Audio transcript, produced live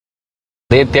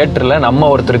அதே தியேட்டர்ல நம்ம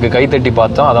ஒருத்தருக்கு கைத்தட்டி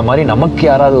பார்த்தோம், அத மாதிரி நமக்கு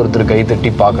யாராவது ஒருத்தர் கைத்தட்டி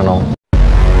பார்க்கணும்.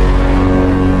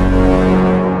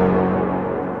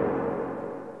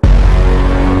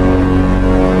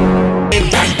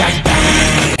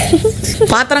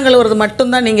 பாத்திரம் கழுவுறது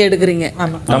மட்டும் தான் நீங்க எடுக்கிறீங்க.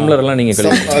 டம்ளர் எல்லாம் நீங்க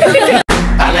கழுவுங்க.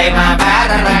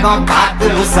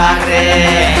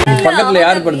 பக்கத்துல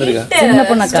யாரு படுத்துருக்கா? சின்ன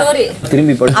பொண்ணக்கா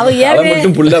திரும்பி படு. அவ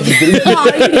மட்டும் புள்ள அப்படி திரும்பி.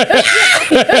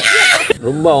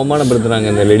 ரொம்ப அவமானப்படுத்துறாங்க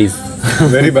இந்த லேடிஸ்.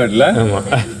 வெரி பேட்ல. ஆமா.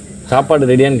 சாப்பாடு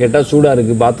ரெடியான்னு கேட்டா சூடா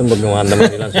இருக்கு பாத்ரூம் பக்கம் அந்த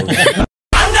மாதிரி எல்லாம் சொல்றாங்க.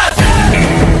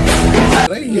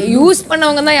 யூஸ்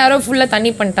பண்ணவங்க தான் யாரோ ஃபுல்லா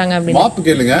தண்ணி பண்ணிட்டாங்க அப்படி. மாப்பு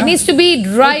கேளுங்க. It needs to be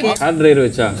dry. Hand dryer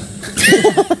வச்சா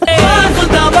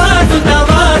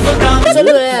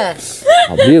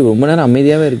அப்படியே ரொம்ப நேரம்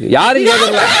அமைதியாவே இருக்கு. யாரும்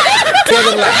கேட்கல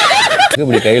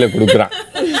இப்படி கையில கொடுக்குறான்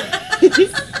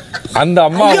அந்த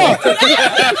அம்மா.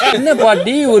 என்ன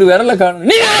பாட்டி ஒரு விரல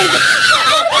காணும்.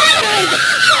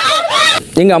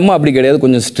 எங்க அம்மா அப்படி கிடையாது,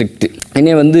 கொஞ்சம் ஸ்ட்ரிக்ட்.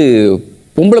 என்னைய வந்து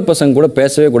பொம்பளை பசங்க கூட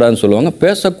பேசவே கூடாதுன்னு சொல்லுவாங்க.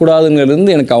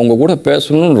 பேசக்கூடாதுங்கிறது எனக்கு அவங்க கூட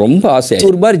பேசணும்னு ரொம்ப ஆசை.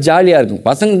 ஒரு மாதிரி ஜாலியா இருக்கும்.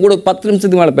 பசங்க கூட 10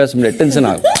 நிமிஷத்துக்கு மேல பேச முடியாது, டென்ஷன்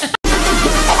ஆகும்.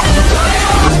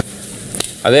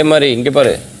 அதே மாதிரி இங்க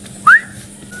பாரு,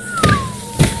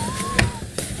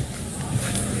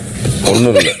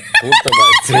 ஒண்ணும் இல்லை.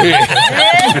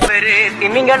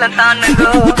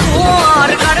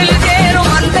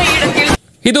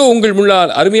 இது உங்கள்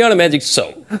முன்னாள் அருமையான மேஜிக் ஷோ.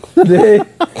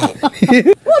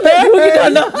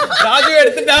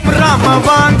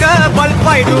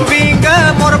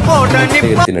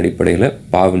 அடிப்படையில்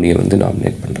பாவனியை வந்து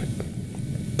நாமினேட் பண்றேன்.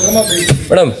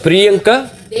 மேடம் பிரியங்கா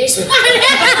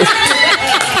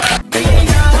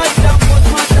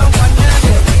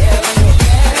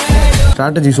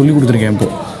ஸ்ட்ராட்டஜி சொல்லி கொடுத்துருக்கேன். இப்போ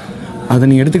அதை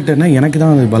நீ எடுத்துக்கிட்டேன்னா எனக்கு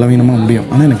தான் அது பலவீனமாக முடியும்.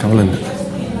 ஆனால் எனக்கு கவலை இல்லை,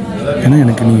 ஏன்னா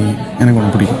எனக்கு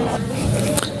ஒன்று பிடிக்கும்.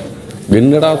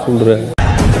 என்னடா சொல்ற?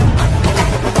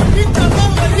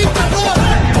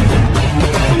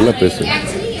 நல்லா பேசு.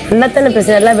 என்னத்தானே பேச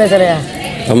எல்லாம் பேசுறியா?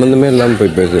 சம்பந்தமே இல்லாமல்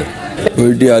போய் பேசு.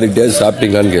 போயிட்டு யாருக்கிட்டே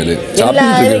சாப்பிட்டீங்களான்னு கேளு.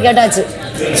 கேட்டாச்சு.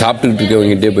 சாப்பிட்டுட்டு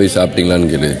இருக்கவங்ககிட்டே போய்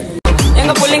சாப்பிட்டீங்களான்னு கேளு.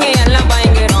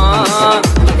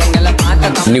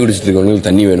 தண்ணி குடிச்சிட்டு இருக்கவங்களுக்கு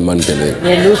தண்ணி வேணுமான்னு கேளு.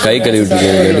 கை கழுவிட்டு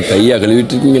இருக்கவங்க கையா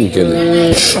கழுவிட்டு இருக்கீங்கன்னு கேளு.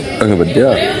 அங்க பத்தியா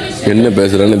என்ன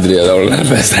பேசுறான்னு தெரியாது, அவ்வளோ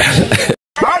பேசுறேன்.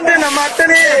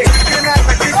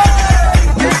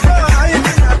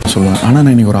 சொல்லுவேன். ஆனால்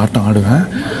நான் இன்னைக்கு ஒரு ஆட்டம் ஆடுவேன்.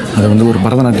 அது வந்து ஒரு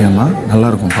பரதநாட்டியம் தான்,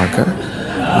 நல்லாயிருக்கும் பார்க்க.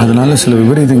 அதனால சில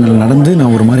விபரீதங்கள் நடந்து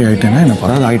நான் ஒரு மாதிரி ஆயிட்டேன்னா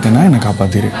என்னை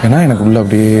காப்பாத்திரு. ஏன்னா எனக்கு உள்ள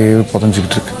அப்படியே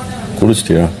புதஞ்சிக்கிட்டு இருக்கு.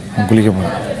 குடிச்சிட்டியா? குளிக்க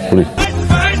போறேன். குளி.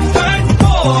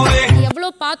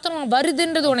 எவ்வளவு பாத்திரம்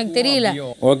வருதுன்றது உனக்கு தெரியல.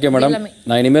 ஓகே மேடம்,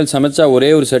 நான் இனிமேல் சமைச்சா ஒரே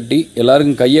ஒரு சட்டி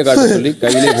எல்லாருக்கும் கையை காட்ட சொல்லி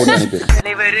கையிலே போட்டு அனுப்பி.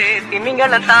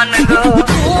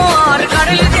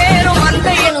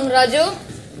 ராஜு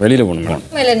வெளியில போகணும் மேடம்.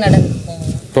 மேல நட.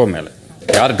 டோ மேல.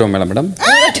 யாரு டோ மேல மேடம்?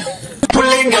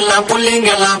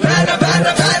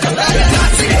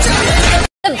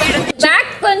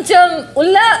 பேக் கொஞ்சம்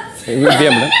உள்ள.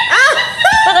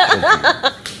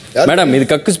 மேடம் இது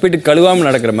கக்கு ஸ்பீட் கழுவாம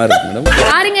நடக்கிற மாதிரி இருக்கு மேடம்.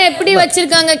 பாருங்க எப்படி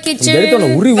வச்சிருக்காங்க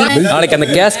கிச்சன். நாளைக்கு அந்த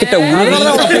கேஸ் கிட்ட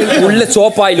உள்ள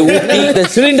சோப் ஆயில் ஊத்தி இந்த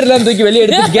சிலிண்டர்லாம் தூக்கி வெளியே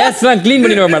எடுத்து கேஸ்லாம் க்ளீன்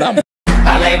பண்ணிடுவேன் மேடம்.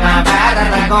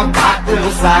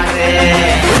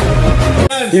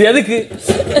 இது எதுக்கு?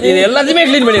 இது எல்லாத்தையுமே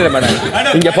க்ளீன் பண்ணிடுறேன் மேடம்.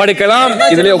 இங்க படுக்கலாம்,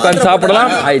 இதுலயே உட்கார்ந்து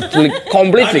சாப்பிடலாம். I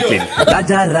completely clean.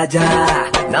 Raja Raja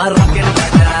நான் ராக்கெட்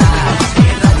ராஜா.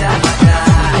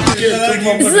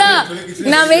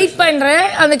 நான் வெயிட் பண்றேன்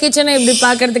அந்த கிச்சனை இப்படி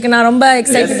பாக்குறதுக்கு. நான் ரொம்ப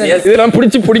எக்ஸைட்டட். இதெல்லாம்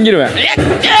பிடிச்சி புடிங்கிடுவேன்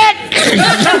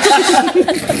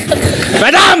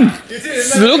madam.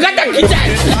 look at the kitchen.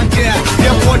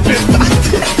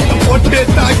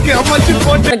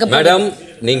 Madam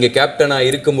நீங்க கேப்டனா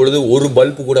இருக்கும் பொழுது ஒரு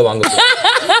பல்பு கூட வாங்க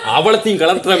அவளத்தையும்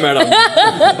கலத்துறேன் மேடம்.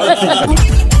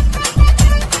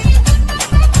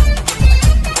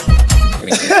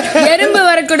 எறும்பு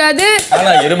வரக்கூடாது.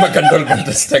 ஆனா எறும்பை கண்ட்ரோல்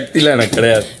பண்ற சக்தில எனக்கு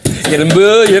கிடையாது.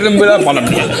 எறும்புலாம் பண்ண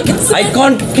முடியாது. I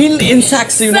can't kill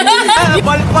insects, you know.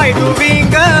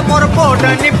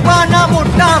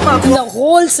 இந்த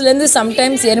ஹோல்ஸ்ல இருந்து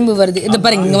sometimes எறும்பு வருது. இது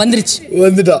பாருங்க இங்க வந்துருச்சு.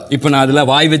 இப்போ நான் அதுல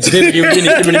வாய் வச்சிட்டே எப்படி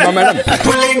நிக்க முடியுமா madam?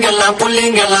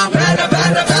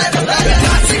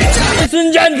 Ladies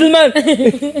and gentlemen,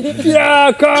 here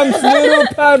comes little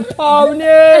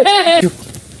Pavni.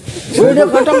 Udah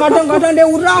kadang-kadang dia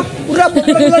urap.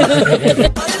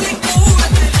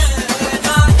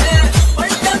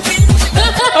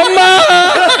 Amma!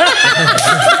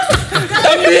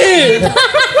 Tambi!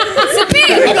 Supi!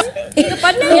 Iku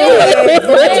panna.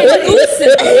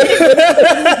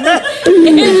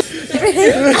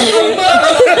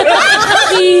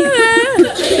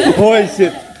 Oh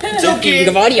shit. Joki,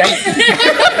 இங்க வாடியா.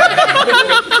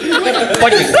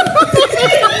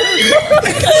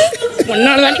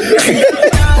 முன்னால்தான்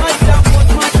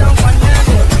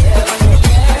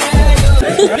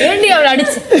ஏண்டி அவளை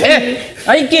அடிச்சு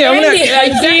ஐக்கி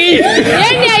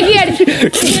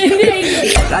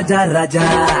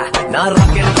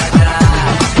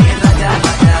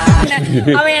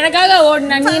அவன் எனக்காக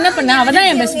ஓடுனா நீ என்ன பண்ண? அவதான்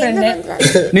என் best friend.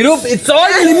 Niroop it's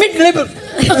all limit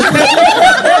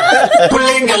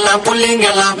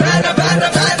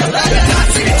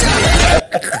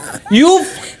You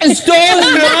stole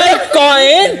my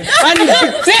coin and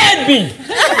betrayed me.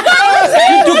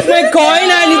 You took my coin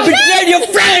and you betrayed your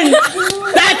friend.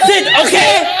 That's it,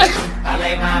 okay?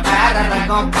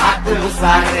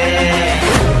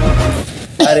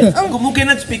 உங்க மூக்கு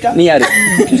என்ன ஸ்பீக்கா? நீ யாரு?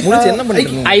 மூச்சு என்ன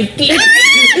பண்ணிட்டு ஐக்கி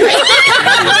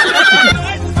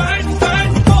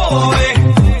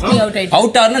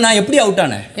அவுட் ஆனா நான் எப்படி அவுட்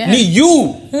ஆனேன்?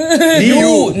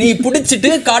 நீ புடிச்சிட்டு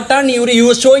காட்டா நீ you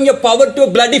were showing your power to a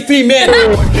bloody female.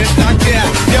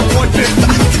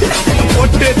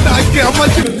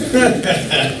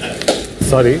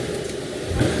 Sorry,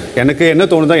 எனக்கு என்ன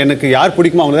தோணுதா, எனக்கு யார்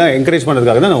பிடிக்குமோ அவங்க தான் என்கரேஜ்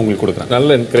பண்ணுறதுக்காக தான் நான் உங்களுக்கு கொடுக்குறேன். நல்ல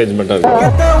என்கரேஜ்மெண்ட்டாக இருக்கும்.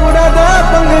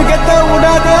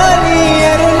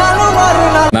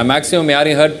 நான் மேக்ஸிமம்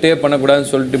யாரையும் ஹர்ட்டே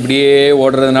பண்ணக்கூடாதுன்னு சொல்லிட்டு இப்படியே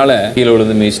ஓடுறதுனால கீழே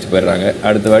விழுந்து மிதிச்சிட்டு போயிடுறாங்க.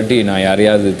 அடுத்த வாட்டி நான்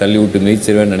யாரையாவது தள்ளி விட்டு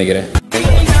மிதிச்சிருவேன்னு நினைக்கிறேன்.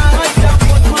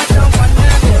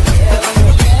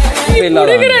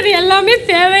 எல்லாமே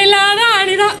தேவையில்லாத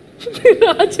ஆணிதான்.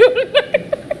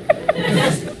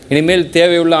 இனிமேல்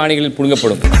தேவையுள்ள ஆணிகளில்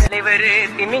புடுங்கப்படும்.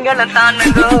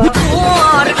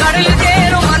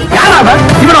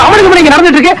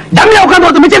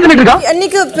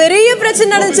 அன்னைக்கு பெரிய பிரச்சனை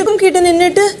நடந்துச்சுக்கும் கிட்ட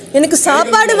நின்னுட்டு எனக்கு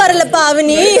சாப்பாடு வரல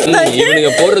பாவனி.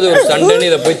 இவனுங்க போடுறது ஒரு சண்டைன்னு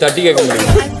இதை போய் தட்டி கேட்க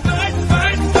முடியும்.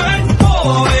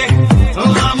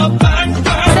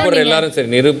 எல்லாரும் சரி,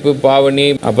 நெருப்பு, பாவனி,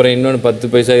 அப்புறம் இன்னொன்னு 10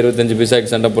 பைசா 25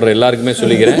 பைசாக்கு சண்டை போடுற எல்லாருக்குமே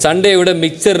சொல்லிக்கிறேன், சண்டையை விட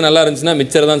மிக்சர் நல்லா இருந்துச்சுன்னா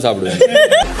மிக்சர் தான் சாப்பிடுவேன்.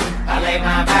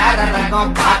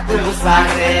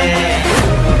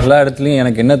 எல்லா இடத்துலையும்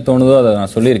எனக்கு என்ன தோணுதோ அதை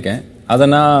நான் சொல்லியிருக்கேன். அதை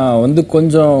நான் வந்து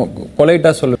கொஞ்சம்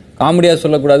பொலைட்டாக சொல்லுவேன், காமெடியாக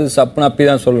சொல்லக்கூடாது, சப்புன்னு அப்படி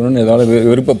தான் சொல்லணும்னு ஏதாவது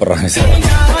விருப்பப்படுறாங்க சார்.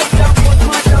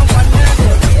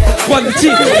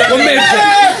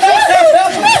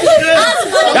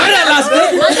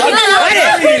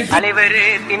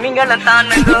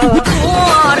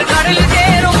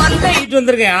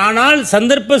 ஆனால்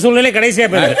சந்தர்ப்ப சூழ்நிலை கடைசியா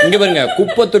இங்க பாருங்க,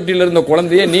 குப்பை தொட்டில இருந்த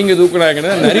குழந்தைய நீங்க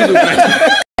தூக்குனாங்கன்னா நிறைய தூக்குனாங்க.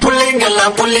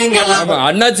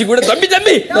 அண்ணாச்சி கூட தம்பி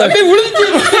தம்பி தம்பி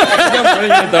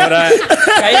தவிர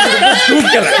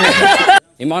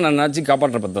இமான் அண்ணாச்சி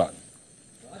காப்பாற்ற பத்திரா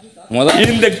முதல்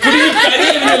இந்த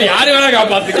குடியில் யாரு வேணா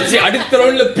காப்பாத்து. அடுத்த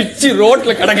ரோட்ல பிச்சு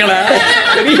ரோட்ல கிடக்கல,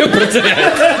 பெரிய பிரச்சனை.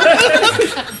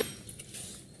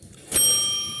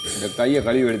 இந்த கையை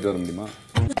கழுவி எடுத்து வர முடியுமா?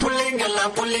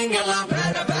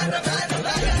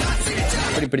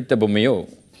 அப்படி பிடித்த பொம்மையோ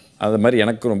அது மாதிரி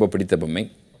எனக்கு ரொம்ப பிடித்த பொம்மை.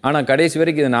 ஆனால் கடைசி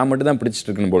வரைக்கும் இதை நான் மட்டும் தான் பிடிச்சிட்டு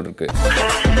இருக்கணும் போல் இருக்கு.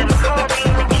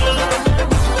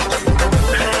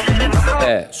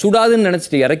 சுடாதுன்னு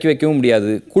நினச்சிட்டு இறக்கி வைக்கவும்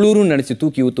முடியாது, குளிருன்னு நினச்சி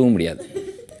தூக்கி ஊற்றவும் முடியாது.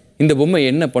 இந்த பொம்மை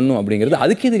என்ன பண்ணும் அப்படிங்கிறது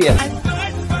அதுக்கே தெரியாது.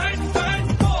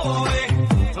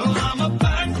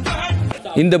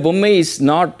 இந்த பொம்மை is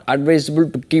not advisable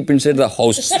to keep inside the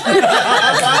house.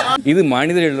 இது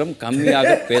மனிதர்களிடம் கம்மியாக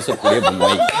பேசக்கூடிய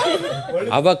பொம்மை.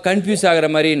 அவ கன்ஃபியூஸ் ஆகிற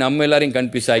மாதிரி நம்ம எல்லாரையும்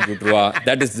கன்ஃபியூஸ் ஆக்கி விட்டுருவா.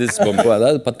 தட் இஸ் திஸ் பொம்மை.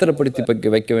 அதாவது பத்திரப்படுத்தி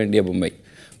வைக்க வேண்டிய பொம்மை.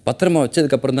 பத்திரமா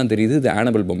வச்சதுக்கு அப்புறம் தான் தெரியுது இது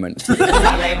ஆனபிள் பொம்மை.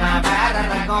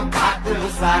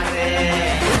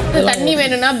 தண்ணி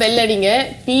வேணும்னா பெல் அடிங்க,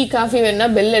 டீ காஃபி வேணும்னா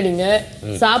பெல் அடிங்க.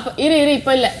 இரு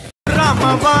இப்ப இல்ல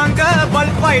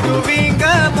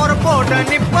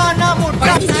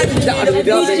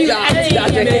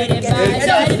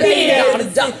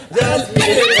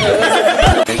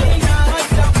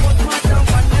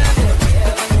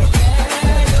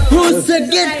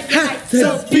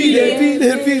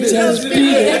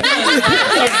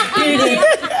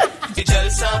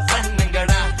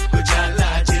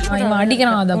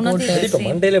அடிக்கிறான் அதை போட்டு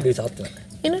மண்டையில அப்படி சாப்பிட்டேன்.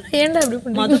 ஏன்டா இப்படி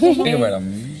பண்றீங்க மேடம்?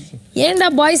 ஏன்டா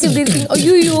பாய்ஸ் இப்படி இருக்கீங்க?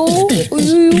 ஐயோ ஐயோ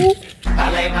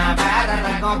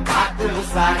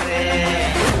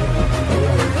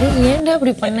ஏன்டா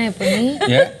இப்படி பண்ண? இப்ப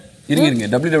நீ இருங்க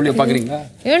WW பாக்குறீங்களா?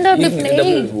 ஏன்டா இப்படி பண்ண?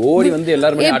 ஓடி வந்து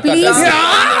எல்லாரும்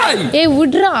ஏய்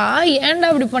விட்றா, ஏன்டா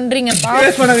இப்படி பண்றீங்க?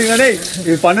 சேவ் பண்ணாதீங்க டேய்,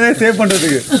 இது பண்ணதே சேவ்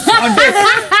பண்றதுக்கு.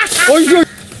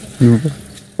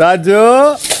 ராஜு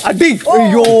அடி.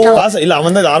 ஐயோ இல்ல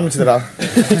அவன் தான் ஆரம்பிச்சதுடா.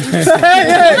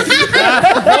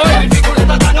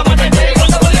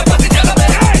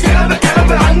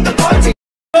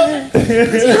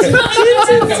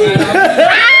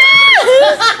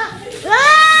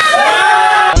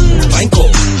 Banco,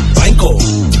 banco,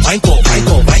 banco,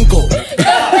 banco, banco.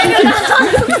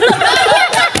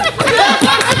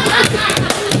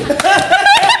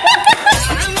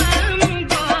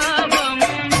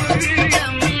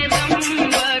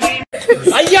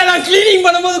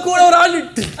 ஒரு ஆள்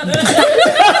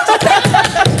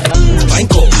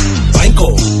வாங்கோ வாங்கோ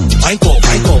வாங்கோ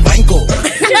வாங்கோ வாங்கோ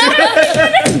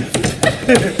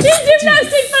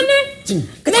ஜிம்னாஸ்டிக் பண்ணு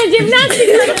நான்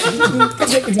ஜிம்னாஸ்டிக்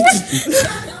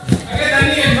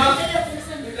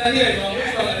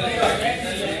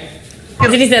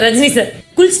ரஜினி சார்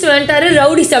குளிச்சுட்டு வந்துட்டாரு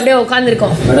ரவுடிஸ் அப்படியே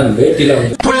உட்காந்துருக்கோம் மேடம் வேட்டில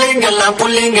வந்து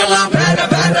புள்ளிங்கலாம்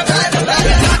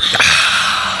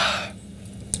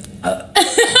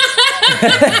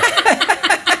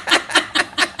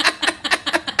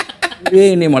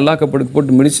என்னை மல்லாக்கப்படுக்கு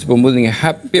போட்டு மிடிச்சிட்டு போகும்போது நீங்கள்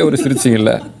ஹாப்பியாக ஒரு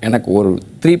சிரிச்சிங்கல்ல எனக்கு ஒரு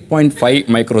 3.5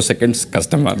 மைக்ரோ செகண்ட்ஸ்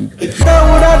கஷ்டமாக இருந்துச்சு.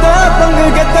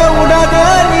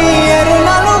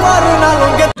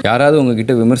 யாராவது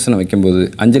உங்ககிட்ட விமர்சனம் வைக்கும்போது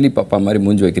அஞ்சலி பாப்பா மாதிரி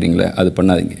மூஞ்சி வைக்கிறீங்களே அது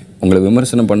பண்ணாதீங்க. உங்களை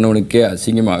விமர்சனம் பண்ணவனுக்கே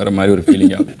அசிங்கமாகிற மாதிரி ஒரு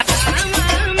ஃபீலிங் ஆகும்.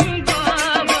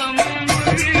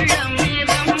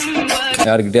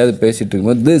 யாருக்கிட்டையாவது பேசிட்டு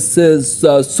இருக்கும்போது திஸ் இஸ்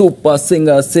சூப்பர்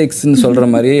சிங்கர் 6ன்னு சொல்கிற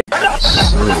மாதிரி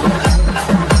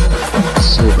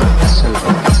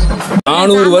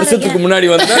 400 வருஷத்துக்கு முன்னாடி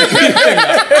வந்தா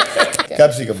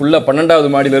கேப்சிகம் ஃபுல்லா 12வது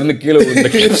மாடியில இருந்து கீழே விழுந்த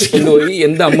கேப்சிகம் போய்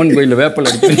எந்த அம்மன் கோயில்ல வேப்பல்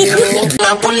அடிச்சு.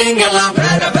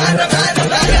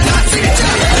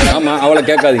 ஆமா அவளை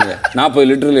கேட்காதீங்க. 40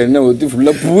 லிட்டர்ல எண்ணெய் ஊற்றி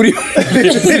ஃபுல்லா பூரி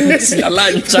நல்லா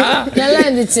இருந்துச்சா? நல்லா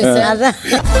இருந்துச்சு சார். அதான்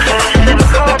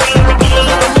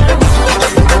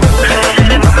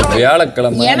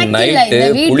வியாழக்கிழமை நைட்டு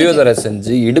புளியோதரை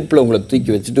செஞ்சு இடுப்புல உங்களை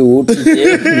தூக்கி வச்சுட்டு ஊட்டி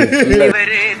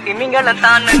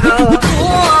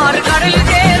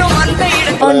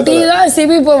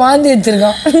சிபி இப்போ வாந்தி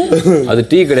வச்சிருக்கோம். அது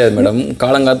டீ கிடையாது மேடம்.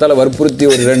 காலங்காத்தால வற்புறுத்தி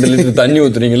ஒரு 2 லிட்டர் தண்ணி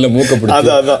ஊத்துறீங்கல்ல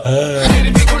மூக்கப்பிடிச்சு.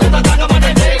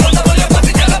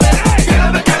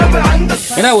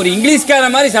 ஏன்னா ஒரு இங்கிலீஷ்கார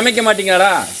மாதிரி சமைக்க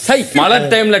மாட்டீங்களாடா? சை மழை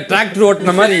டைம்ல டிராக்டர்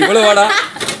ஓட்டுன மாதிரி இவ்வளவு வாடா.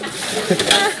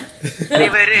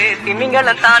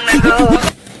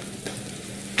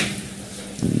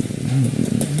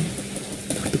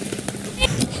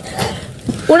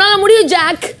 உன்னால முடியும்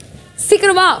ஜாக்,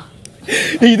 சீக்கிரம் வா.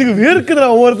 இதுக்கு வேர்க்குதுடா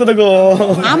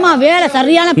ஒவ்வொருத்தனுக்கும். ஆமா வேற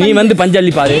சரியான நீ வந்து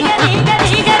பஞ்சல்லி பாரு.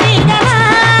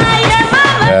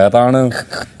 தானு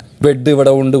பெட்டு விட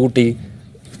உண்டு குட்டி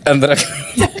அந்த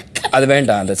அது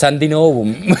வேண்டாம். அந்த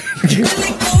சந்தினோவும்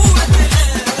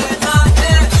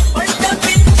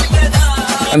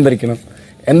എന്തരിക്കണം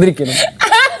എന്തരിക്കണം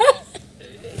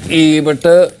ഈ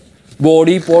ബട്ട്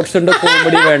ബോഡി പോർട്സിന്റെ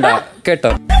കോമഡി വേണ്ട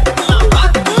കേട്ടോ.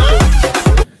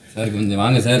 சார் கொஞ்சம்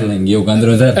வாங்க சார், நான் இங்கே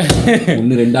உட்காந்துருவேன் சார்.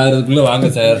 1-2 வாங்க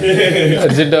சார்.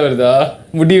 அர்ஜென்ட்டாக வருதா?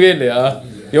 முடியவே இல்லையா?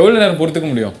 எவ்வளோ நேரம் பொறுத்துக்க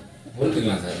முடியும்?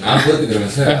 பொறுத்துக்கலாம் சார், நான்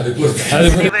பொறுத்துக்கிறேன் சார்.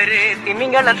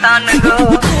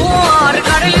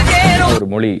 ஒரு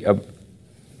மொழி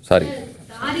சாரி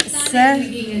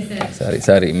சாரி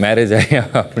சாரி மேரேஜ் ஆகி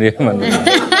அப்படியே வந்து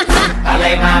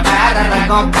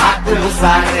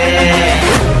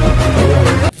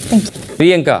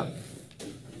பிரியங்கா,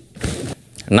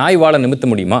 நாய் வாழ நிமித்த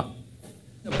முடியுமா?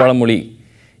 பழமொழி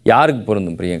யாருக்கு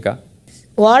பொருந்தும் பிரியங்கா?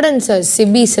 வார்டன் சார்,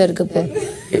 சிபி சாருக்கு பேர்.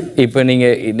 இப்போ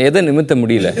நீங்கள் எதை நிமித்த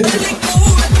முடியல?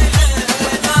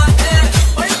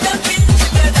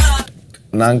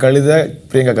 நான் கழுத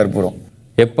பிரியங்கா கற்பூரம்.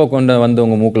 எப்போ கொண்டு வந்து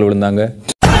உங்கள் மூக்கில் விழுந்தாங்க?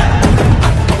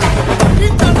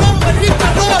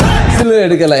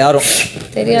 எடுக்கல யாரும்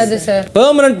தெரியாது சார்.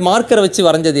 பெர்மனன்ட் மார்க்கரை வச்சு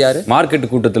வரைஞ்சது யாரு? மார்க்கெட்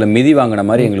கூட்டத்தில் மிதி வாங்கின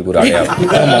மாதிரி எங்களுக்கு ஒரு அடையாளம்.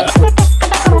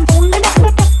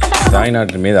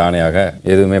 தாய்நாட்டின் மீது ஆணையாக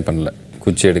எதுவுமே பண்ணல,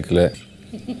 குச்சி எடுக்கல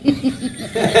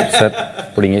சார்.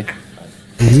 பிடிங்க.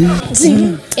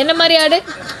 என்ன மாதிரி ஆடு?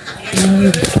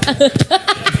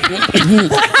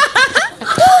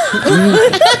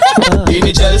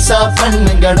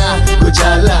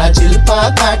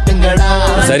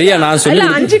 சரியா நான் சொல்லி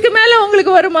 5க்கு மேல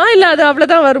உங்களுக்கு வருமா இல்ல அது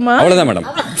அவ்வளவுதான் வருமா? அவ்வளவுதான் மேடம்.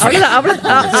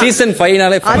 சீசன்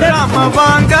 5னாலே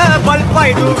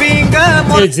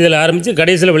ஆரம்பிச்சு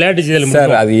கடைசியில் விளையாட்டு செய்தல்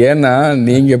சார். அது ஏன்னா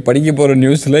நீங்க படிக்க போற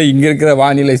நியூஸ்ல இங்க இருக்கிற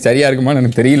வானிலை சரியா இருக்குமான்னு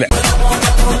எனக்கு தெரியல.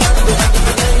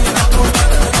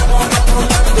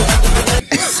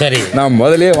 சரி, நான்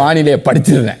முதலே வானிலையை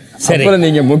படிச்சிருந்தேன். அப்புறம்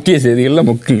நீங்க முக்கிய செய்திகள்ல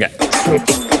முக்குங்க.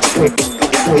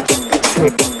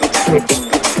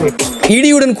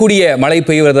 இடியுடன் கூடிய மழை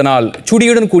பெய்வதனால்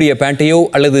சுடியுடன் கூடிய பேண்டையோ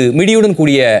அல்லது மிடியுடன்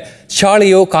கூடிய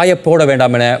ஷாலையோ காய போட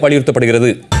வேண்டாம் என வலியுறுத்தப்படுகிறது.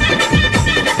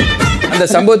 அந்த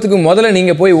சம்பவத்துக்கு முதல்ல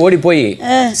நீங்க போய் ஓடி போய்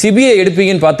சிபிஐ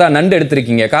எடுப்பீங்கன்னு பார்த்தா நண்டு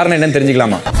எடுத்திருக்கீங்க. காரணம் என்னன்னு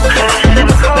தெரிஞ்சுக்கலாமா?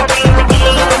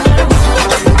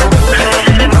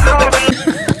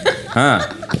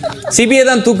 சிபிஐ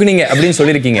தான் தூக்குனீங்க அப்படின்னு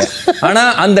சொல்லியிருக்கீங்க. ஆனா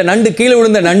அந்த நண்டு கீழே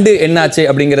விழுந்த நண்டு என்னாச்சு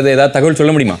அப்படிங்கறத ஏதாவது தகவல்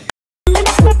சொல்ல முடியுமா?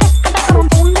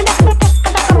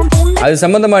 அது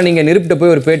சம்பந்தமா நீங்க நிருப்பிட்ட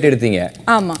போய் ஒரு பேட்டி எடுத்தீங்க.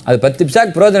 ஆமா, அது 10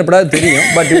 நிமிஷம் பிரயோஜனப்படாது தெரியும்.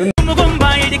 பட்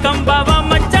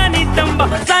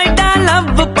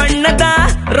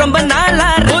ரொம்ப நாளா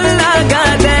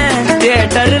உள்ளாகாத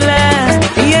தியேட்டர்ல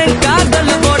என்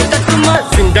காதல் போட்டதுமா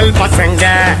சிங்கிள் பசங்க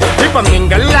இப்ப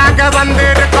மிங்கல்லாக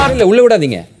வந்திருக்கோம். இல்ல உள்ள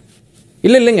விடாதீங்க.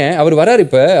 இல்லைங்க அவர் வராரு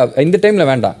இப்ப இந்த டைம்ல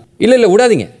வேண்டாம். இல்ல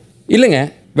விடாதீங்க. இல்லைங்க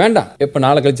வேண்டாம். எப்ப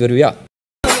நாளை கழிச்சு வருவியா?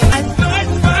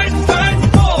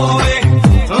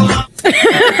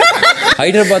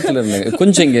 ஹைதராபாத்ல இருந்து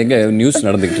கொஞ்சம் இங்க நியூஸ்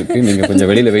நடந்துகிட்டு இருக்கு. நீங்க கொஞ்சம்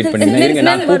வெளியில வெயிட் பண்ணீங்கன்னா இருங்க.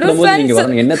 நான் கூப்பிடும்போது நீங்க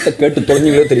வரணும். என்னத்தை கேட்டு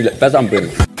தொலைஞ்சீங்களோ தெரியல. பேசாம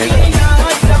போயிருங்க.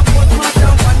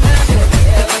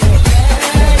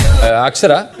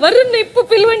 அக்ஷரா வருண் இப்ப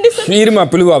பில்வண்டி சார் இருமா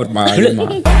பிலுவாருமா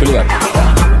பிலுவார்.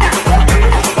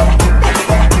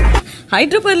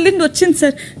 హైదరాబాద్ నుండి వచ్చింది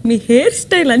సార్ మీ హెయిర్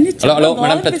స్టైల్ అన్ని హలో హలో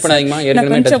మేడం టచ్ பண்ணாதீங்கமா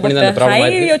ஏற்கனவே டச் பண்ணி தான் ப்ராப்ளம்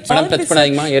ஆயிருக்கு மேடம் டச்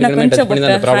பண்ணாதீங்கமா ஏற்கனவே டச் பண்ணி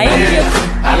தான் ப்ராப்ளம் ஆயிருக்கு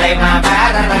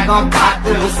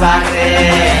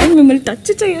మిమ్మల్ని టచ్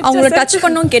చేయొచ్చు அவங்கள டச்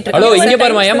பண்ணனும் கேட்டிருக்கேன். ஹலோ இங்க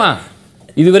பாருமா ஏமா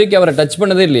இது வரைக்கும் அவரை டச்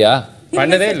பண்ணதே இல்லையா?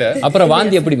 பண்ணதே இல்ல. அப்புறம்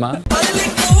வாந்தி எப்படிமா?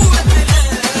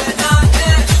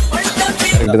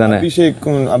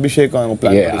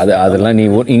 அதெல்லாம் நீ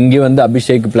இங்க வந்து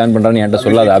அபிஷேக் பிளான் பண்றான்னு என்கிட்ட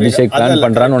சொல்லாத. அபிஷேக் பிளான்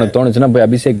பண்றான்னு உனக்கு தோணுச்சுன்னா போய்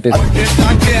அபிஷேக்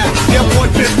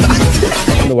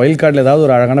இந்த வைல்ட் கார்டில் ஏதாவது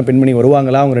ஒரு அழகான பெண்மணி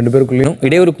வருவாங்களா அவங்க ரெண்டு பேருக்குள்ளேயும்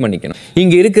இடையூறுக்கு மன்னிக்கணும்.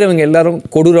 இங்க இருக்கிறவங்க எல்லாரும்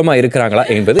கொடூரமா இருக்கிறாங்களா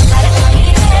என்பது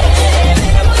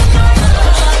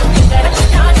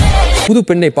புது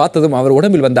பெண்ணை பார்த்ததும் அவர்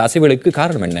உடம்பில் வந்த அசைவுகளுக்கு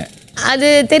காரணம் என்ன? அது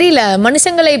தெரியல.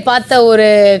 மனுஷங்களை பார்த்த ஒரு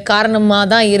காரணமா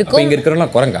தான் இருக்கும். இங்க இருக்கிறவங்க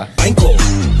குரங்கா?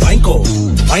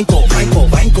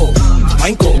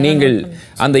 நீங்கள்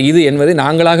அந்த இது என்பதை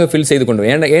நாங்களாக ஃபில் செய்து கொண்டோம்.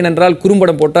 ஏனென்றால்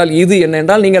குறும்படம் போட்டால் இது என்ன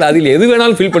என்றால் நீங்கள் அதில் எது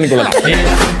வேணாலும் ஃபில் பண்ணிக்கொள்ளலாம்.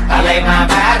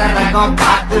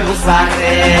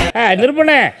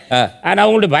 நிருபனே நான்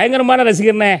உங்களுடைய பயங்கரமான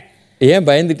ரசிகர்னே. ஏன்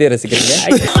பயந்துட்டே ரசிக்கிறீங்க?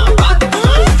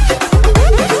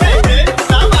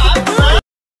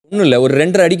 ஒன்றும் இல்லை, ஒரு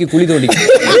 2.5 அடிக்கு குழி தோண்டி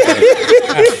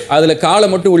அதுல காலை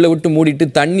மட்டும் உள்ள விட்டு மூடிட்டு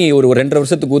தண்ணி ஒரு 2.5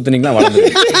 வருஷத்துக்கு ஊத்துனீங்கன்னா வளர்ந்து.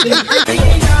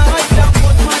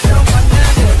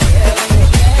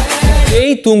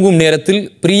 தூங்கும் நேரத்தில்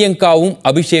பிரியங்காவும்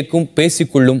அபிஷேக்கும்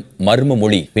பேசிக்கொள்ளும் மர்ம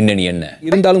மொழி பின்னணி என்ன?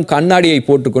 இருந்தாலும் கண்ணாடியை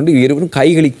போட்டுக்கொண்டு இருவரும்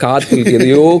கைகளை காத்து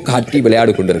எதையோ காட்டி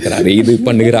விளையாடு கொண்டிருக்கிறார். இது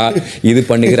பண்ணுகிறார், இது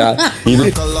பண்ணுகிறார்.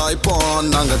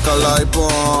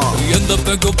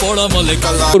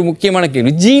 ஒரு முக்கியமான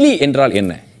கேள்வி, ஜீலி என்றால்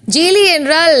என்ன? ஜீலி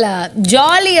என்றால்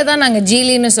ஜாலியை தான் நாங்க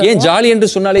ஜீலின்னு சொல்லுவோம். ஏன் ஜாலி என்று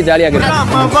சொன்னாலே ஜாலியாக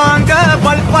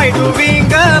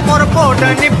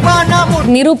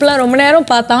நிரூப்லாம் ரொம்ப நேரம்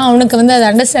பார்த்தான், அவனுக்கு வந்து அது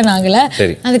அண்டர்ஸ்டாண்ட் ஆகல.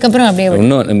 சரி, அதுக்கப்புறம் அப்படியே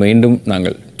இன்னும் மீண்டும்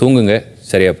நாங்கள் தூங்குங்க,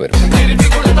 சரியா போயிடும்.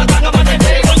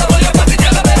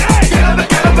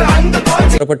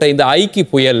 இந்த ஐக்கி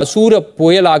புயல் சூர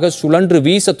புயலாக சுழன்று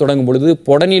வீச தொடங்கும் பொழுது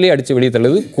பொடனிலே அடிச்சு வெளியே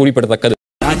தள்ளது குறிப்பிடத்தக்கது.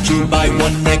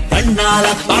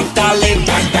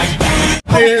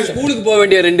 ஸ்கூலுக்கு போக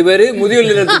வேண்டிய 2 பேரு முதியோர்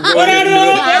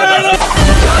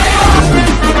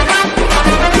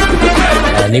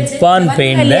நிப்பான்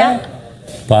பெயிண்ட்ல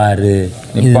பாரு.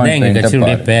 இதுதான் எங்க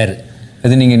கட்சியுடைய பேர்.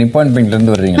 இது நீங்க நிப்பான் பெயிண்ட்ல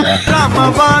இருந்து வர்றீங்களா?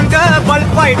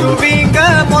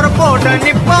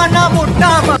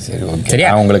 சரி, ஓகே.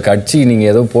 உங்களுக்கு கட்சி நீங்க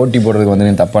ஏதோ போட்டி போடுறதுக்கு வந்து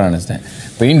நீங்க தப்பா நினைச்சேன்.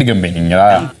 பெயிண்ட் கம்பெனிங்களா?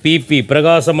 பிபி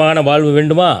பிரகாசமான வாழ்வு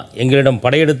வேண்டுமா, எங்களிடம்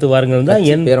படையெடுத்து வாருங்கள் தான்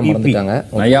என் பேரை மறந்துட்டாங்க.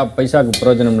 நயா பைசாக்கு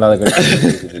பிரயோஜனம் இல்லாத கட்சி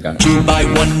இருக்காங்க.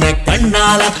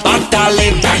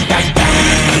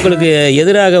 உங்களுக்கு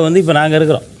எதிராக வந்து இப்போ நாங்கள்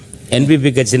இருக்கிறோம். என்பிபி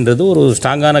கட்சின்றது ஒரு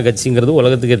ஸ்ட்ராங்கான கட்சிங்கிறது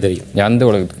உலகத்துக்கே தெரியும். எந்த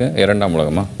உலகத்துக்கு? 2ஆம்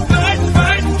உலகமா?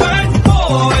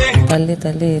 தள்ளி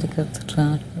தள்ளி இருக்கிறது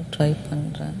ட்ரை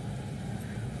பண்ணுறேன்.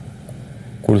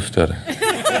 குளிச்சுட்டாரு.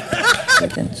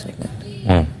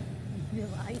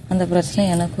 அந்த பிரச்சனை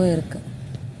எனக்கும் இருக்கு.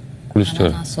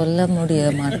 குளிச்சுட்டாரு. நான் சொல்ல முடிய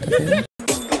மாட்டேங்குது.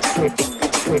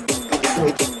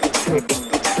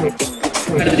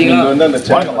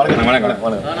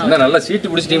 நல்ல சீட்டு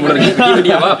பிடிச்சிட்டீங்க.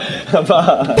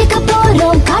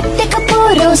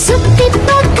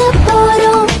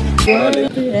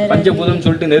 பஞ்சபூதம்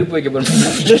சொல்லிட்டு நெருப்பு வைக்க போறோம்.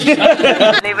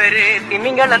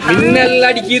 மின்னல்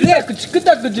அடிக்குது, குச்சுக்கு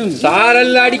தக்குச்சும்.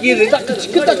 சாரல் அடிக்குது,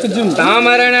 குச்சுக்கு தக்குச்சும்.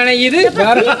 தாமரை நனையுது.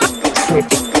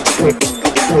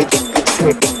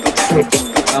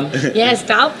 ஏன்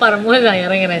ஸ்டாப் பண்ணும்போது நான்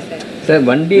இறங்குறேன் சார். சார்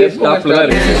வண்டியே ஸ்டாப்ல தான்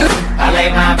இருக்கு.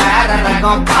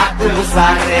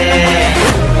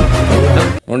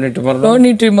 No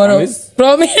need tomorrow.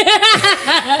 Promise.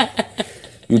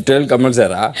 You tell Kamal sir.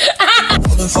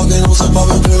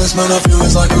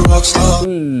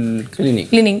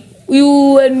 Cleaning. You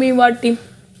and me what team?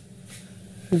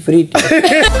 Free team.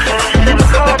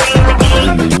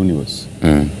 Universe.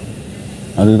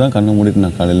 அதுதான் கண்ணை மூடிட்டு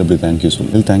நான் காலையில் இப்படி தேங்க்யூ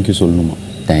சொல்லு. தேங்க்யூ சொல்லணுமா?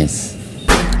 தேங்க்ஸ்.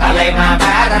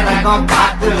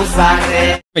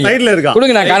 சைடுல இருக்கா?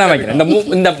 கொடுங்க, நான் காணாம வைக்கிறேன்.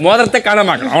 இந்த மோதிரத்தை காணாம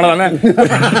வைக்கிறேன். அவ்வளவுதானே?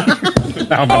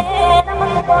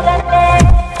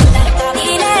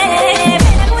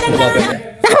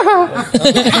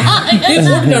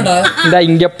 இந்த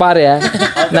இங்க பாரு,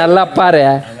 நல்லா பாரு.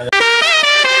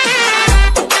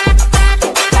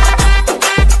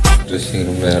 ட்ரெஸ்ஸிங்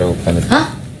ரூம்ல யாரோ உட்காந்து.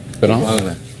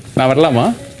 நான் வரலாமா?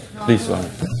 ப்ளீஸ் வாங்க.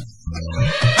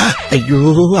 ஐயோ,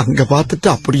 அங்க பார்த்துட்டு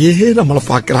அப்படியே நம்மள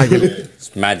பாக்குறாங்க.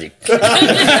 மேஜிக்.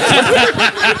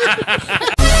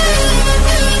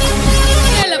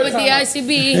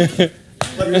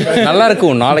 நல்லா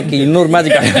இருக்கும். நாளைக்கு இன்னொரு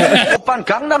மேஜிக்.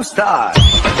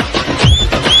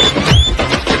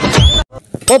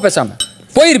 போ பேசாம,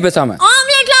 போயிரு பேசாம.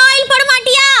 ஆம்லெட்ல ஆயில் போட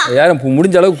மாட்டியா? யாரும்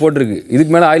முடிஞ்ச அளவுக்கு போட்டுருக்கு.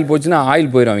 இதுக்கு மேல ஆயில் போச்சுன்னா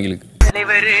ஆயில் போயிடும் அவங்களுக்கு.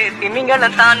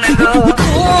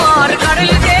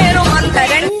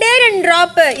 ரெண்டே 2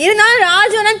 டிராப் இருந்தாலும்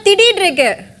ராஜுனா திடீர் இருக்கு.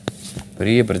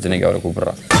 பெரிய பிரச்சனைக்கு அவரை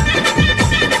கூப்பிடுறான்.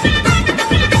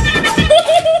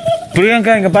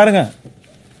 பிரியங்கா இங்க பாருங்க.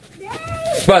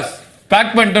 பஸ்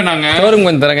பேக் பண்ணிட்டோம் நாங்க. ஷோரூம்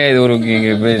கொஞ்சம் தரங்க. இது ஒரு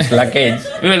லக்கேஜ்.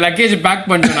 இல்ல லக்கேஜ் பேக்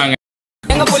பண்ணிட்டோம் நாங்க.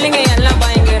 எங்க புள்ளைங்க எல்லாம்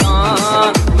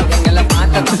பயங்கரம். எங்களை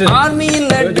பார்க்க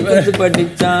ஆர்மியில டிஃபென்ஸ்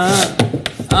படிச்சான்,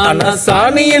 ஆனா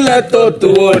சாணியில தோத்து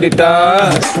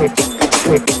ஓடிட்டான்.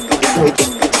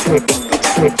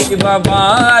 பாபா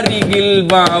அருகில்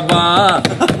பாபா,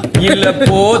 இல்ல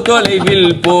போ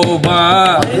தொலைவில் போபா.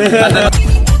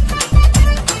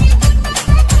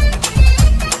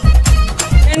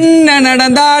 என்ன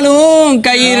நடந்தாலும்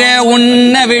கயிற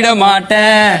உன்னை விட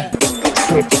மாட்டேன்.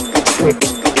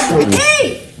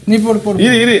 நீ போடு போடு.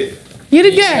 இரு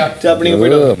இருக்க. நீங்க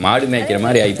போய்டு. மாடு மேய்க்கிற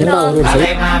மாதிரி ஆயிட்டு.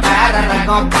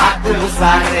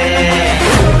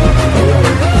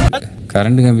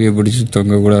 கரண்ட் கம்பியை பிடிச்சி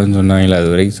தொங்க கூடாதுன்னு சொன்னாங்களே,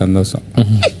 அது வரைக்கும் சந்தோஷம்.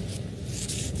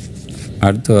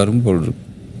 அடுத்து வரும் போடு.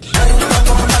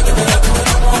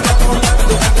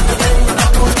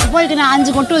 போயிட்டு நான்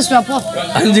 5 கொட்டு வச்சுட்டு போ.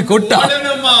 5 கொட்டா?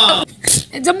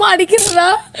 நிஜமா அடிக்கிறா?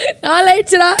 4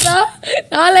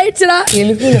 ஆயிடுச்சுடா.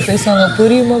 தெலுங்குல பேசுவாங்க,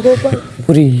 புரியுமா கோபால்?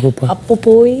 புரியும் கோபால். அப்போ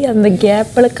போய் அந்த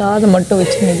கேப்ல காதை மட்டும்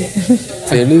வச்சு முடியும்.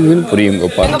 தெலுங்குன்னு புரியும்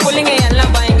கோபால். எங்க புள்ளைங்க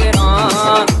எல்லாம்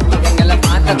பயங்கரம். எங்களை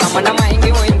பார்த்த கமன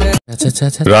மயங்கி ஓய்ந்து.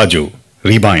 ராஜு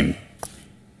ரீபைன்.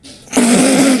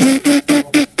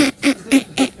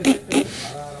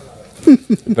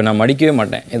 இப்ப நான் மடிக்கவே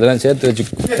மாட்டேன். இதெல்லாம் சேர்த்து வச்சு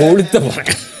கொளுத்த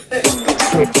போறேன்.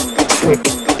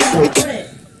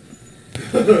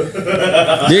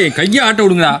 ஏய், கையை ஆட்ட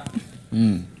விடுங்கடா.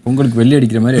 உங்களுக்கு வெள்ளி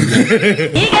அடிக்கிற மாதிரி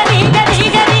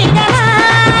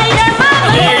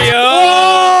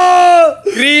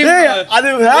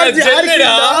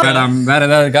வேற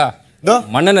ஏதாவது இருக்கா?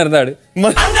 மண்ணெண்ணெய் இருந்தாடு.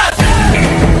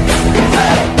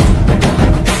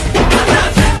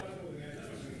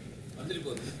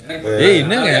 ஏய்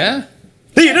என்னங்க?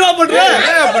 என்னடா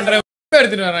பண்ற?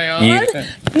 எடுத்துட்டு வரையா?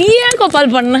 நீ ஏன்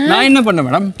கோபால் பண்ண? நான் என்ன பண்ண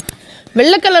மேடம்?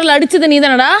 வெள்ளை கலர்ல அடிச்சது நீ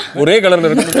தானடா? ஒரே கலர்ல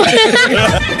இருக்கு.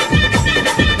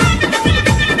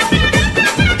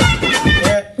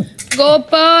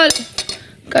 கோபால்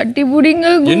கட்டி புடிங்க.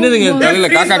 என்னதுங்க தலையில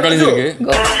காக்கா கழிஞ்சிருக்கு?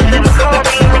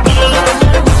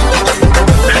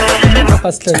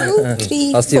 ஃபர்ஸ்ட்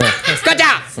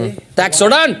கட்டா டாக்ஸ்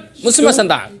ஓடான் முஸ்லிம்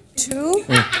சந்தா 2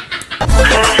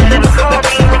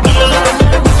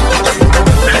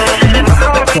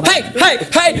 Hey!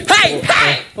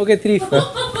 Okay, 3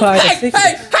 4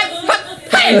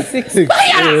 5 6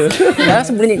 That's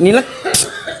brilliant. Nila.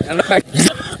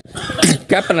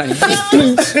 Captain.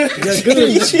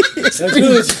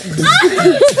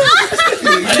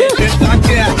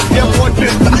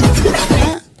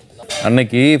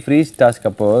 அன்னைக்கு ஃப்ரீஸ் டாஸ்க்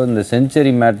அப்போ இந்த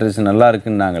செஞ்சுரி மேட்ரஸ் நல்லா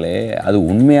இருக்குன்னாங்களே, அது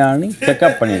உண்மையானு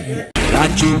செக்அப் பண்ணிருக்கேன்.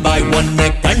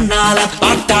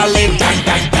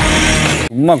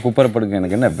 சும்மா குப்பரப்படுங்க.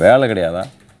 எனக்கு என்ன வேலை கிடையாதா?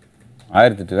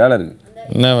 1008 வேலை இருக்கு.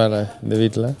 என்ன வேலை இந்த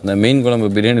வீட்டில்? இந்த மீன் குழம்பு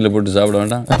பிரியாணியில் போட்டு சாப்பிட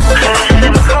வேண்டாம்.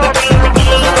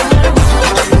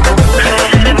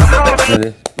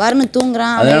 வரணும்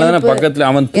தூங்குறான். அதனால தான் பக்கத்தில்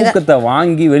அவன் தூக்கத்தை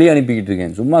வாங்கி வெளியே அனுப்பிக்கிட்டு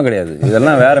இருக்கேன். சும்மா கிடையாது.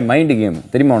 இதெல்லாம் வேற மைண்டு கேம்.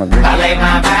 தெரியுமா உனக்கு?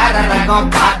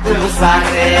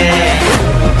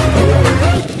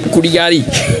 குடிகாரி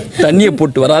தண்ணியை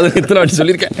போட்டு வராது எத்தனை வாட்டி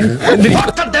சொல்லியிருக்கேன்.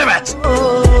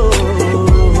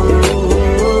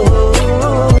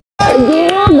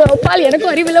 கோபால்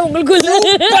எனக்கும் அறிவில்லை உங்களுக்கு.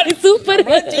 சூப்பர்.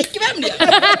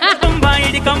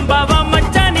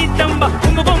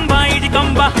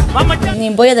 நீ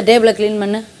போய் அந்த டேபிளை க்ளீன்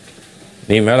பண்ணு.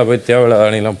 நீ மேலே போய் தேவையில்ல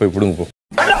ஆணையெல்லாம் போய் பிடுங்க போ.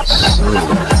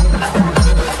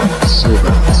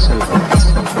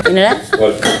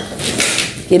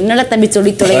 என்னடா தம்பி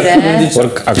சொல்லி தொலைகிற?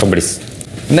 ஒர்க் அக்கம்படிஸ்.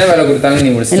 என்ன வேலை கொடுத்தாங்க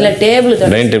நீ முடிச்சு? இல்ல டேபிள்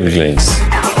டைனிங் டேபிள் கிளீனிங்ஸ்.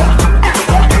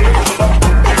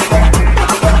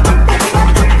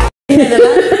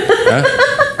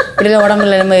 இப்படிலாம்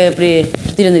உடம்புல நம்ம இப்படி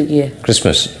சுற்றி வந்துருக்கீங்க.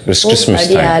 கிறிஸ்மஸ் கிறிஸ்மஸ்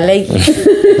அடி அலை.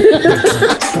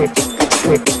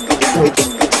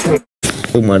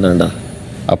 தூக்க மாட்டான்டா.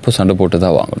 அப்போ சண்டை போட்டு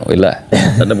தான் வாங்கணும் இல்லை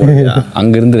சண்டை போடுவியா?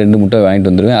 அங்கேருந்து 2 முட்டை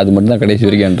வாங்கிட்டு வந்துடுவேன். அது மட்டும் தான் கடைசி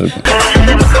வரைக்கும் இருக்கும்.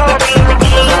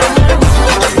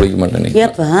 பிடிக்க மாட்டேன்.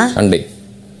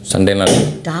 சண்டேலாம்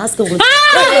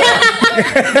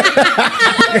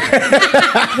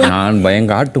நான் பயம்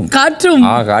காட்டும்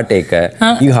காட்டேக்க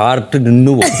ஹார்ட்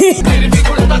நின்னுவோம்.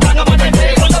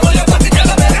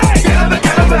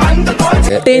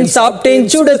 சாப்பிட்டேன்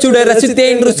சுட சுட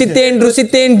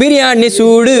ருசித்தேன் பிரியாணி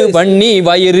சூடு பண்ணி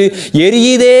வயிறு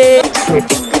எரியுதே.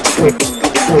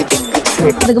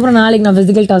 அதுக்கப்புறம் நாளைக்கு நான்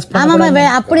பிசிக்கல் டாஸ்க் ஆமாமா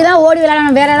அப்படிதான் ஓடி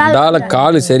விளையாடணும். வேற ஏதாவது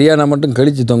காலு சரியான மட்டும்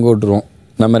கழிச்சு தொங்க விட்டுருவோம்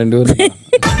நம்ம 2 பேரும்.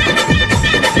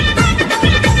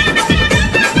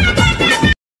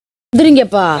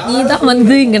 நீதான்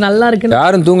வந்து இங்க நல்லா இருக்கு.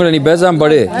 யாரும் தூங்கல, நீ பேசாம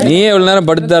படு. நீயே எவ்வளவு நேரம்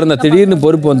படுத்தா இருந்தா திடீர்னு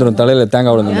பொறுப்பு வந்துடும் தலையில.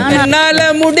 தேங்காய் விழுந்து என்னால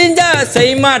முடிஞ்சா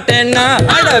செய்ய மாட்டேன்னா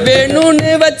அட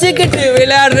வேணும்னு வச்சுக்கிட்டு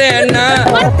விளையாடுறேன்னா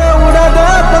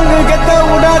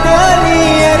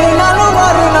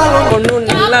ஒன்னும்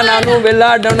நல்லா நானும்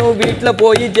விளையாடணும். வீட்டுல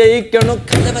போய் ஜெயிக்கணும்.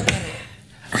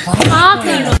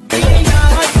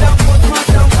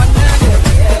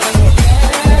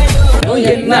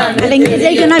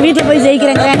 வீட்டுல போய்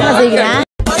ஜெயிக்கிறேன்.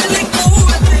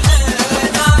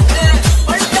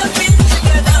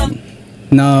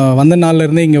 நான் வந்த நாள்ல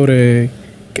இருந்து இங்க ஒரு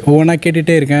ஒவ்வொன்றா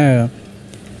கேட்டுட்டே இருக்கேன்.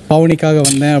 பவுனிக்காக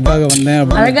வந்தேன்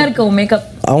அழகா இருக்கு மேக்கப்.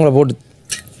 அவங்கள போட்டு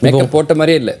மேக்கப் போட்ட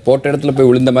மாதிரியே இல்லை, போட்ட இடத்துல போய்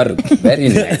விழுந்த மாதிரி இருக்கு. Very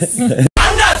nice.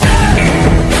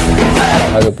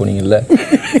 அங்க போனீங்கல்ல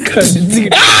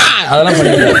அதெல்லாம்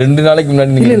பண்ணீங்க 2 நாளைக்கு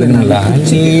முன்னாடி. நீங்க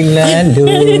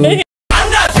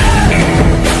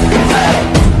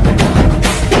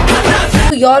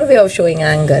your way of showing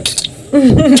anger.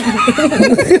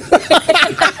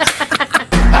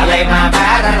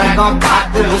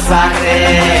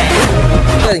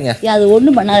 அது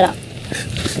ஒண்ணும் பண்ணாதடா.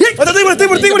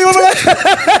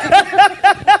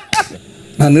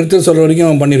 நான் நிறுத்த சொல்ற வரைக்கும்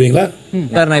அவன் பண்ணிடுவீங்களா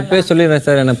சார்? நான் இப்பவே சொல்லிடுறேன்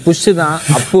சார், என்ன புஷ் தான்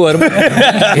அப்பு வரும்.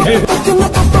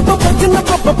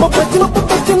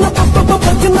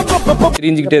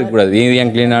 தெரிஞ்சுக்கிட்டே இருக்கக்கூடாது. இது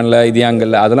ஏன் கிளீன் ஆனல, இது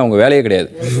ஏங்கல்ல, அதெல்லாம் உங்க வேலையே கிடையாது.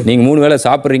 நீங்க 3 வேளை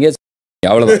சாப்பிட்றீங்க,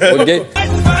 அவ்வளவுதான். ஓகே,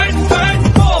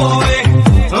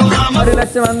 6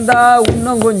 லட்சம் வந்தா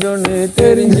இன்னும் கொஞ்சோன்னு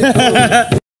தெரிஞ்சு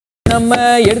நம்ம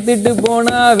எடுத்துட்டு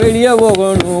போனா வெளியே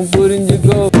போகணும்,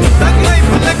 புரிஞ்சுக்கோ.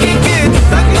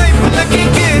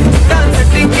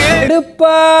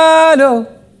 எடுப்பாலோ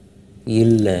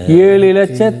இல்ல 7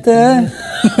 லட்சத்தை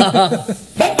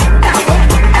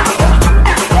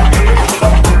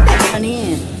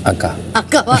அக்கா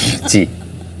அக்காவா சி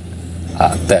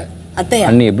அத்தை அத்தையா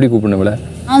அண்ணி எப்படி கூப்பிடணும்ல?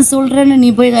 நான் சொல்றேன்னு நீ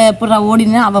போய் எப்படா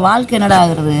ஓடினா அவ வாழ்க்கை என்னடா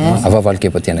ஆகுறது? அவ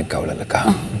வாழ்க்கையை பத்தி எனக்கு கவலை இல்லக்கா.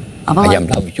 I am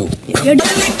love you.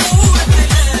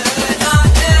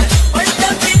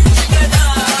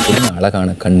 அழகான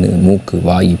கண்ணு, மூக்கு,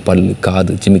 வாய், பல்லு,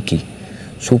 காது, ஜிமிக்கி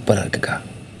சூப்பரா இருக்குக்கா.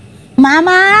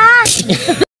 மாமா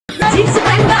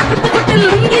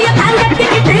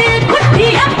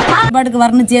பாட்டுக்கு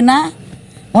வரணுச்சேன்னா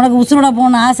உனக்கு உசுரோட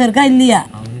போகணும்னு ஆசை இருக்கா இல்லையா?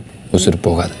 உசுறு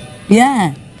போகாது. ஏன்?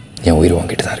 என் உயிர்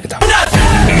வாங்கிட்டு தான் இருக்குதா.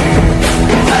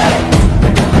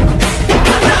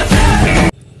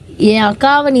 என்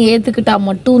அக்காவை நீ ஏத்துக்கிட்டா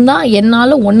மட்டும்தான்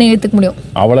என்னால உன்னை ஏத்துக்க முடியும்.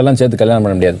 அவளெல்லாம் சேர்த்து கல்யாணம்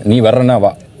பண்ண முடியாது. நீ வர்றனா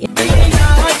வா.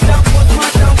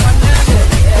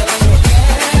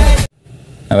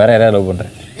 நான் வேற யாரையா லவ்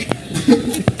பண்றேன்.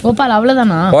 கோபால்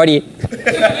அவ்வளவுதானா? பாடி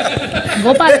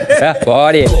கோபால்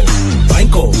பாடி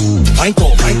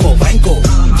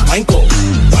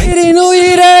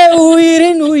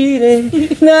உயிரின் உயிரே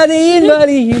நதியின்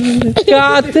வழியில்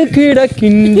காத்து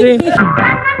கிடக்கின்றேன்.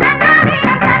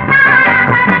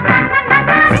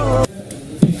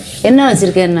 என்ன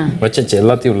வச்சிருக்க? என்ன வச்சாச்சு,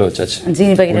 எல்லாத்தையும் உள்ள வச்சாச்சு.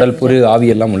 சீனி பாக்கெட், உடல் புரு, ஆவி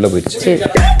எல்லாம் உள்ள போயிடுச்சு.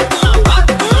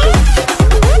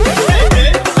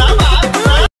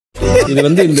 இது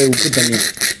வந்து இந்த உப்பு தண்ணி,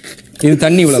 இது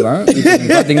தண்ணி இவ்வளவுதான்.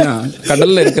 பாத்தீங்கன்னா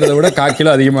கடல்ல இருக்கிறத விட 1/4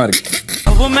 கிலோ அதிகமா இருக்கு.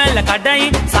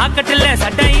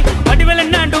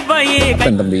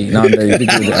 தம்பி நான் அந்த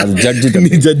இதுக்கு அது ஜட்ஜ்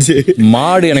தம்பி. ஜட்ஜ்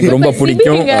மாடு எனக்கு ரொம்ப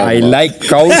பிடிக்கும். I like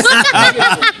கவுஸ்.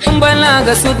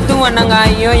 கும்பலாக சுத்துவோம் நாங்க,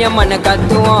 ஐயோ எம்மன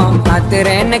கத்துவோம்,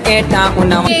 காத்துறேன்னு கேட்டா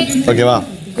உன்ன. ஓகேவா?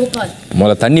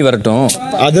 முதல்ல தண்ணி வரட்டும்.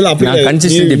 அதெல்லாம் அப்படி நான்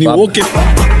கன்சிஸ்டன்சி ஓகே.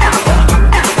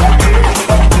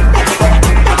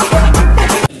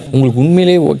 உங்களுக்கு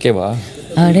உண்மையிலேயே ஓகேவா?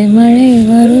 அடைமழை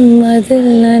வரும் அதில்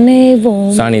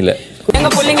நனைவோம். சாணியில எங்க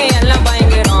புள்ளைங்க எல்லாம்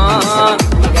பயங்கரம்,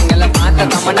 எங்களை பார்த்த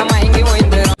கமன மயங்கி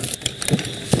ஓய்ந்துரும்.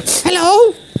 ஹலோ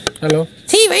ஹலோ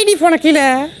சீ வைடி போன கீழே.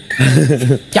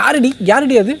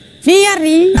 யாருடி அது? நீ யார்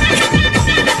நீ?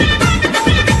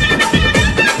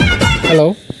 ஹலோ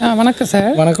வணக்கம்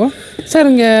சார். வணக்கம் சார்.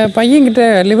 இங்கே பையன்கிட்ட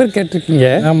லிவர் கேட்டிருக்கீங்க.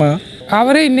 ஆமாம்.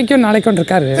 அவரே இன்னைக்கும் நாளைக்கும்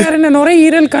இருக்காரு. வேற என்ன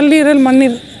நுரையீரல், கல்லீரல்,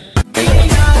 மண்ணீரல்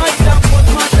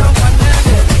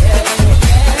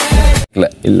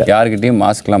இல்லை யாருக்கிட்டையும்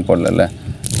மாஸ்க்லாம் போடல.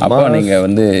 அப்போ நீங்கள்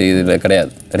வந்து இதில்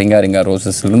கிடையாது. ரிங்கா ரிங்கா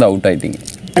ரோசஸ்லேருந்து அவுட் ஆகிட்டீங்க.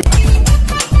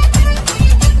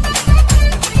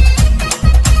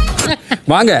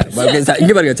 வாங்க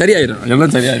இங்கே பாருங்க, சரியாயிடும்,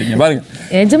 எல்லாம் சரியாயிருங்க. பாருங்க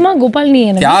நிஜமா கோபால், நீ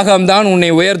எனக்கு தியாகம் தான்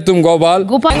உன்னை உயர்த்தும் கோபால்.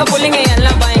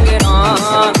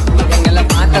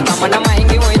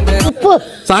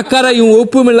 சக்கரையும்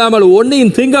உப்பும் இல்லாமல்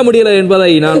ஒன்னையும் திங்க முடியல என்பதை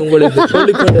நான் உங்களுக்கு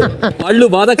சொல்லிக்கொண்டு பல்லு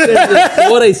வதக்க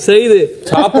சோறை செய்து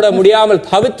சாப்பிட முடியாமல்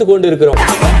தவித்துக் கொண்டு இருக்கிறோம்.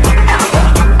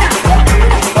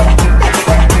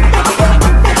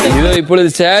 இதோ இப்பொழுது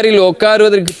சேரில்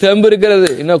உட்காருவதற்கு தெம்பு இருக்கிறது.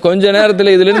 இன்னும் கொஞ்ச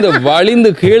நேரத்தில் இதிலிருந்து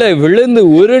வலிந்து கீழே விழுந்து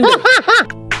உருண்டு.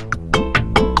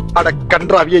 அட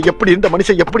கன்றாவிய, எப்படி இந்த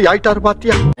மனுஷன் எப்படி ஆயிட்டாரு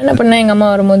பாத்தியா? என்ன பண்ண எங்க அம்மா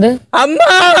வரும்போது,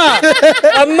 அம்மா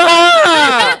அம்மா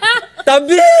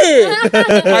தம்பி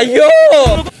ஐயோ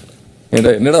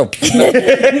என்னடா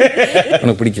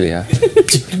உனக்கு பிடிக்கலையா?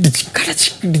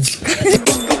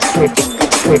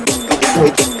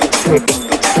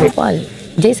 கோபால்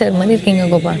ஜெய் சார் மாதிரி இருக்கீங்க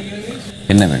கோபால்.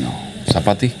 என்ன வேணும்?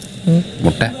 சப்பாத்தி,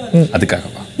 முட்டை,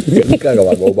 அதுக்காகவா?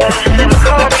 கோபால்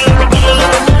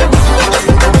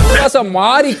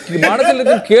மாறி மனதில்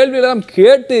இருக்கும் கேள்வியெல்லாம்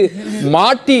கேட்டு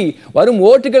மாட்டி வரும்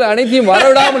ஓட்டுகள் அனைத்தையும்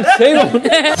வரவிடாமல் செய்வோம்.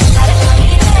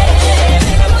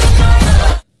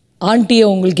 ஆண்டியை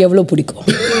உங்களுக்கு எவ்வளவு பிடிக்கும்?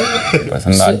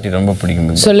 ஆண்டி ரொம்ப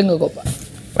பிடிக்கும். சொல்லுங்க கோபால்.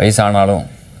 வயசானாலும்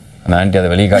அந்த ஆண்டி அதை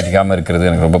வெளியே காட்டிக்காம இருக்கிறது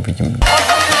எனக்கு ரொம்ப பிடிக்கும்.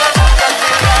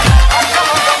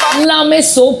 எல்லாமே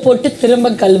சோப் போட்டு திரும்ப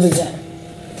கழுவுங்க.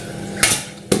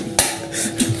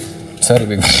 சரி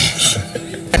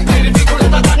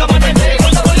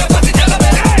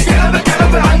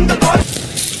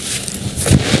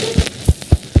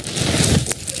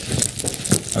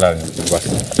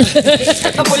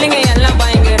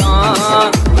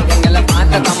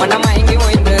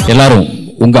எல்லாரும்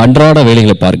உங்க அன்றாட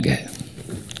வேலைகளை பாருங்க.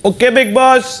 Okay big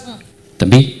pass.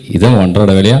 தம்பி இதான்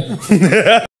அன்றாட வேலையா?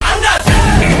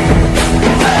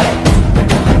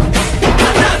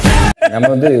 நம்ம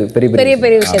வந்து பெரிய பெரிய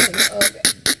பெரிய விஷயம்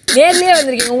நேர்லயே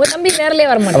வந்திருக்கீங்க. உங்க தம்பி நேர்லயே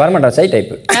வரமாட்டா, சை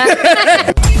டைப்.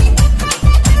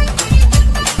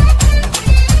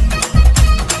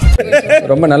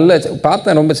 ரொம்ப நல்ல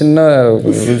பார்த்தேன், ரொம்ப சின்ன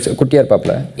குட்டியா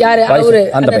இருப்பாப்ல. யாரு அவரு?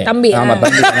 அந்த தம்பி. ஆமா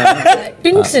தம்பி.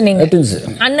 ட்வின்ஸ் நீங்க? ட்வின்ஸ்.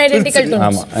 அன்ஐடென்டிக்கல் ட்வின்ஸ்.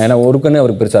 ஆமா, ஏன்னா ஒரு கண்ணு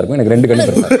அவருக்கு பெருசா இருக்கும், எனக்கு 2 கண்ணு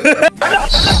பெருசா இருக்கும்.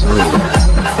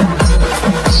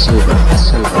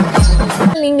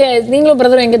 நீங்களும்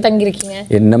பிரதரும் எங்க தங்கி இருக்கீங்க?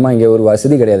 என்னமா இங்க ஒரு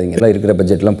வசதி கிடையாதுங்க. எல்லாம் இருக்கிற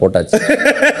பட்ஜெட் எல்லாம் போட்டாச்சு.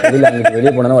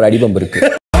 வெளியே போனா ஒரு அடிபம்பு இருக்கு.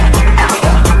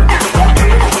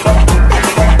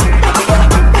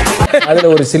 அதுல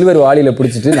ஒரு சில்வர் வாளியில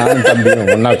பிடிச்சிட்டு நானும் தம்பியும்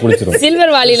ஒண்ணா குளிச்சிரும்.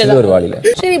 சில்வர் வாளியில.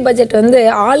 சரி, பட்ஜெட் வந்து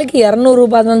ஆளுக்கு 200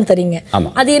 ரூபாய் தான் தரீங்க.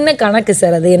 அது என்ன கணக்கு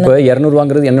சார்? அது என்ன? 200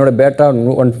 வாங்குறது என்னோட பேட்டா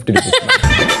 150 ரூபாய்.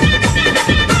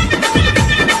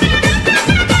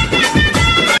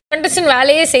 கண்டஸ்டன்ட்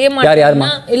வேலையே செய்ய மாட்டாங்க.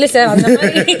 இல்ல சார், அந்த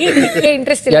மாதிரி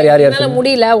இன்ட்ரெஸ்ட் இல்ல. என்னால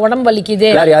முடியல, உடம்பு வலிக்குது.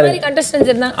 அந்த மாதிரி கண்டஸ்டன்ட்ஸ்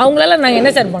இருந்தா அவங்களால நாங்க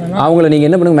என்ன சார் பண்ணணும்? அவங்கள நீங்க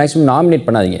என்ன பண்ணுங்க, மேக்ஸிமம் நாமினேட்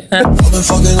பண்ணாதீங்க.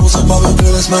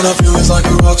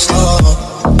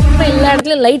 எல்லா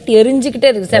இடத்துலயும் லைட் எரிஞ்சுக்கிட்டே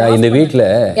இருக்கு சார். இந்த வீட்ல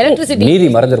எலக்ட்ரிசிட்டி நீதி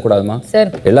மறந்துட கூடாதுமா சார்.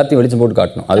 எல்லாத்தையும் வெளிச்சம் போட்டு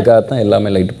காட்டணும். அதுக்காக தான் எல்லாமே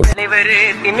லைட் போட்டு.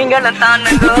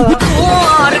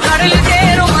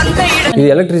 இது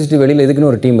எலக்ட்ரிசிட்டி வெளியில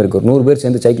இதுக்குன்னு ஒரு டீம் இருக்கு. 100 பேர்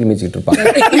சேர்ந்து சைக்கிள் மீச்சிட்டு இருப்பாங்க.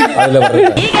 அதுல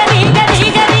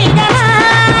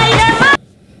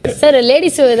சார்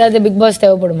லேடிஸ் ஏதாவது பிக் பாஸ்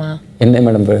தேவைப்படுமா? என்ன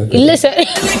மேடம்? இல்ல சார்,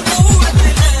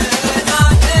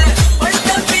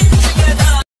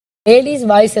 லேடிஸ்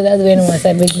வாய்ஸ் ஏதாவது வேணுமா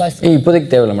சார் பிக் பாஸ்? இப்போதைக்கு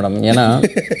தேவையில்லை மேடம். ஏன்னா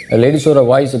லேடிஸோட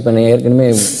வாய்ஸ் இப்போ ஏற்கனவே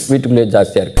வீட்டுக்குள்ளேயே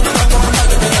ஜாஸ்தியாக இருக்கு.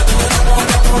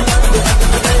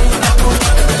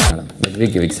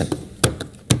 விக்சன்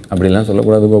அப்படிலாம்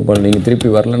சொல்லக்கூடாது கோபால். நீங்கள் திருப்பி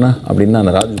வரலன்னா அப்படின்னு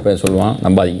அந்த ராஜு பையன் சொல்லுவான்,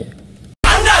 நம்பாதீங்க.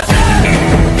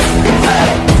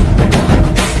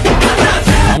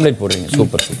 ஆம்லேட் போடுறீங்க,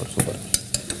 சூப்பர் சூப்பர் சூப்பர்.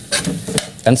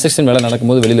 கன்ஸ்ட்ரக்ஷன் வேலை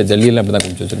நடக்கும்போது வெளியில் ஜல்லியெல்லாம் அப்படி தான்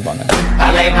குடிச்சு வச்சுருப்பாங்க.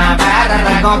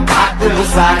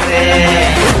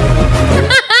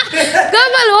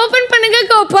 கோபால் ஓபன் பண்ணுங்க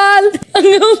கோபால்.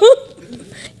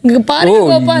 இங்க பாருங்க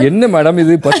கோபால். என்ன மேடம்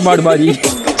இது பசுமாடு மாதிரி?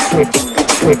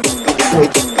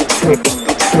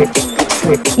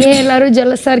 ஏன் எல்லாரும்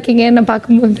ஜெலஸா இருக்கீங்க என்ன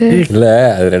பார்க்கும்போது? இல்ல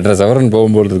அது 2.5 சவரன்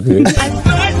போகும்போது இருக்கு.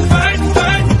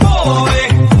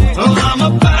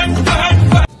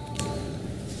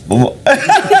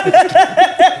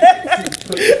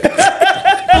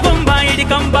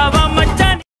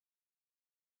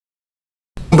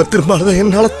 திரும்ப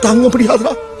என்னால தாங்க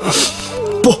முடியாதுடா.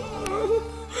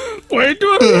 போயிட்டு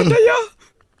வர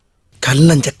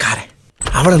கல்லஞ்சக்காரன்.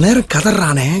 அவ்வளவு நேரம்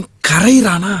கதறானே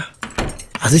கரையிறானா?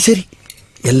 அது சரி,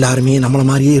 எல்லாருமே நம்மள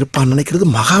மாதிரியே இருப்பான்னு நினைக்கிறது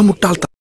மகா முட்டாள்தான்.